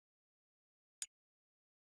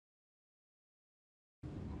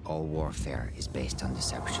All warfare is based on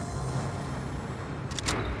deception.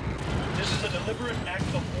 This is a deliberate act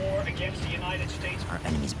of war against the United States. Our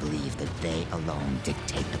enemies believe that they alone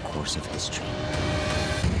dictate the course of history.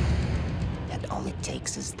 And all it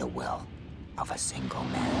takes is the will of a single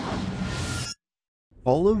man.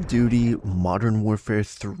 Call of Duty Modern Warfare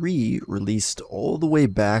 3 released all the way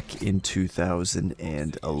back in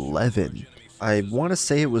 2011. I want to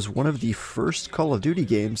say it was one of the first Call of Duty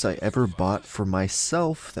games I ever bought for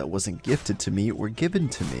myself that wasn't gifted to me or given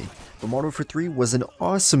to me. But Modern Warfare 3 was an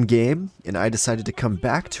awesome game, and I decided to come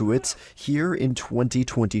back to it here in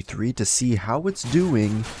 2023 to see how it's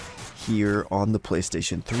doing here on the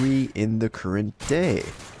PlayStation 3 in the current day.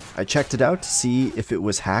 I checked it out to see if it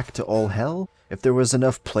was hacked to all hell, if there was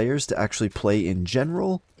enough players to actually play in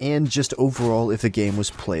general, and just overall if the game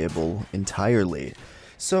was playable entirely.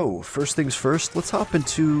 So, first things first, let's hop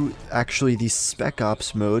into actually the Spec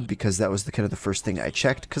Ops mode, because that was the kind of the first thing I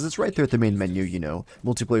checked, because it's right there at the main menu, you know.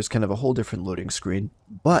 Multiplayer is kind of a whole different loading screen.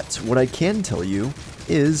 But what I can tell you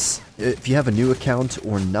is, if you have a new account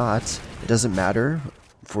or not, it doesn't matter.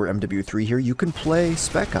 For MW3 here, you can play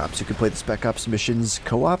Spec Ops. You can play the Spec Ops missions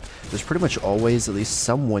co-op. There's pretty much always at least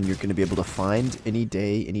someone you're going to be able to find any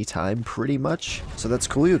day, anytime, pretty much. So that's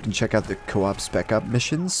cool. You can check out the co-op Spec Ops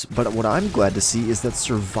missions. But what I'm glad to see is that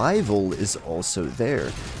survival is also there.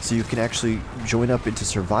 So you can actually join up into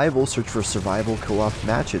survival, search for a survival co-op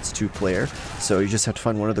match. It's 2-player. So you just have to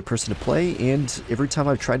find one other person to play. And every time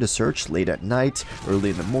I've tried to search late at night,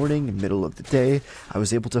 early in the morning, middle of the day, I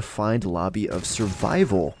was able to find a lobby of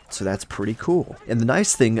survival. So that's pretty cool. And the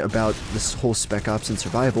nice thing about this whole Spec Ops and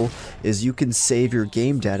survival is you can save your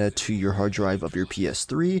game data to your hard drive of your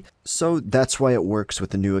PS3, so that's why it works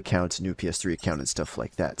with the new account, new PS3 account and stuff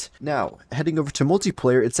like that. Now, heading over to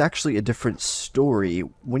multiplayer, it's actually a different story.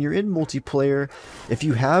 When you're in multiplayer, if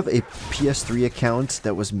you have a PS3 account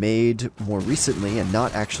that was made more recently and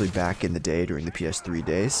not actually back in the day during the PS3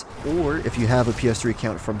 days, or if you have a PS3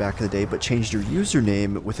 account from back in the day but changed your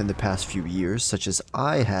username within the past few years, such as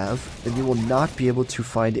I have, then you will not be able to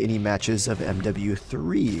find any matches of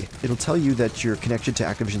MW3. It'll tell you that your connection to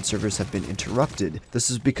Activision servers have been interrupted. This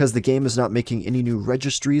is because the game is not making any new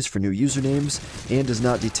registries for new usernames and is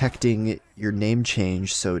not detecting your name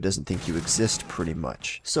change, so it doesn't think you exist pretty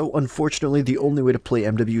much. So unfortunately, the only way to play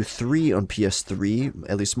MW3 on PS3,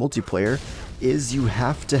 at least multiplayer, is you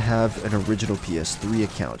have to have an original PS3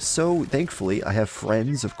 account. So thankfully, I have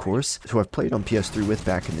friends, of course, who I've played on PS3 with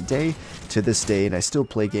back in the day, to this day, and I still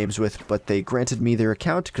play games with, but they granted me their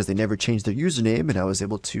account because they never changed their username, and I was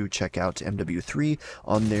able to check out MW3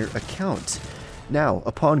 on their account. Now,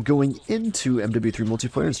 upon going into MW3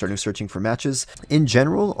 multiplayer and starting searching for matches, in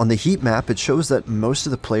general, on the heat map, it shows that most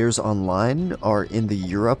of the players online are in the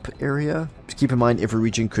Europe area. Keep in mind, every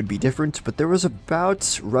region could be different, but there was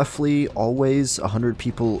about roughly always 100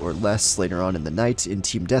 people or less later on in the night in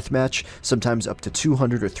Team Deathmatch, sometimes up to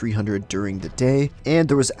 200 or 300 during the day, and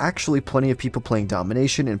there was actually plenty of people playing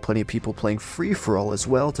Domination and plenty of people playing Free-for-All as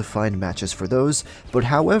well to find matches for those. But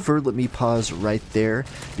however, let me pause right there,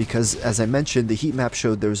 because as I mentioned, the heat map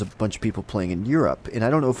showed there was a bunch of people playing in Europe, and I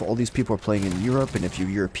don't know if all these people are playing in Europe, and if you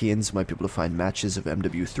Europeans might be able to find matches of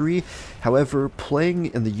MW3. However, playing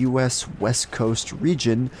in the US West Coast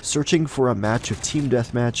region, searching for a match of Team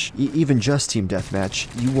Deathmatch, even just Team Deathmatch,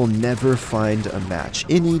 you will never find a match.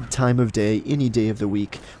 Any time of day, any day of the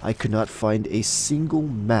week, I could not find a single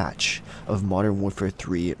match of Modern Warfare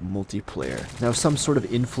 3 multiplayer. Now, some sort of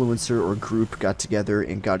influencer or group got together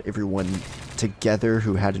and got everyone together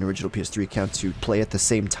who had an original PS3 account to play at the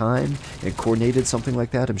same time and coordinated something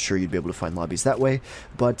like that. I'm sure you'd be able to find lobbies that way,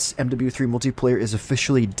 but MW3 multiplayer is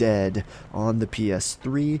officially dead on the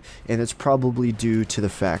PS3, and it's probably due to the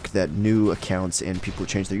fact that new accounts and people who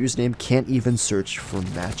change their username can't even search for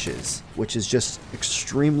matches, which is just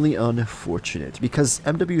extremely unfortunate, because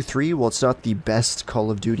MW3, while it's not the best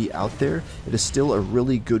Call of Duty out there, it is still a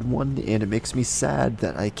really good one, and it makes me sad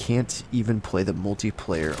that I can't even play the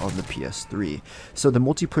multiplayer on the PS3. So the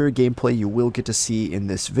multiplayer gameplay you will get to see in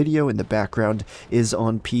this video in the background is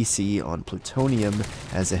on PC on Plutonium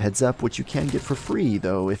as a heads up, which you can get for free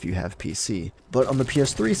though if you have PC. But on the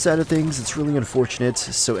PS3 side of things, it's really unfortunate,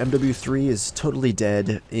 so MW3 is totally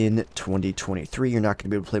dead in 2023. You're not going to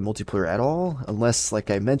be able to play multiplayer at all, unless, like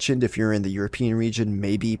I mentioned, if you're in the European region,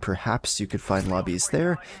 maybe, perhaps you could find lobbies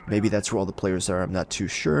there. Maybe that's where all the players are, I'm not too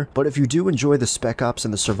sure. But if you do enjoy the Spec Ops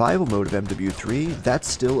and the survival mode of MW3, that's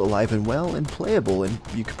still alive and well, and playable, and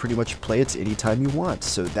you can pretty much play it anytime you want,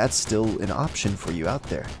 so that's still an option for you out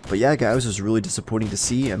there. But yeah guys, it was really disappointing to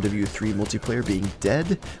see MW3 multiplayer being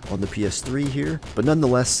dead on the PS3 here, but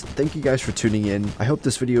nonetheless, thank you guys for tuning in. I hope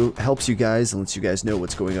this video helps you guys and lets you guys know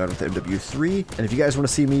what's going on with MW3, and if you guys want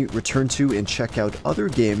to see me return to and check out other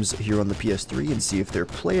games here on the PS3 and see if they're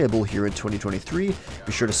playable here in 2023,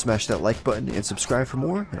 be sure to smash that like button and subscribe for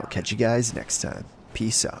more, and I'll catch you guys next time.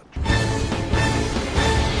 Peace out.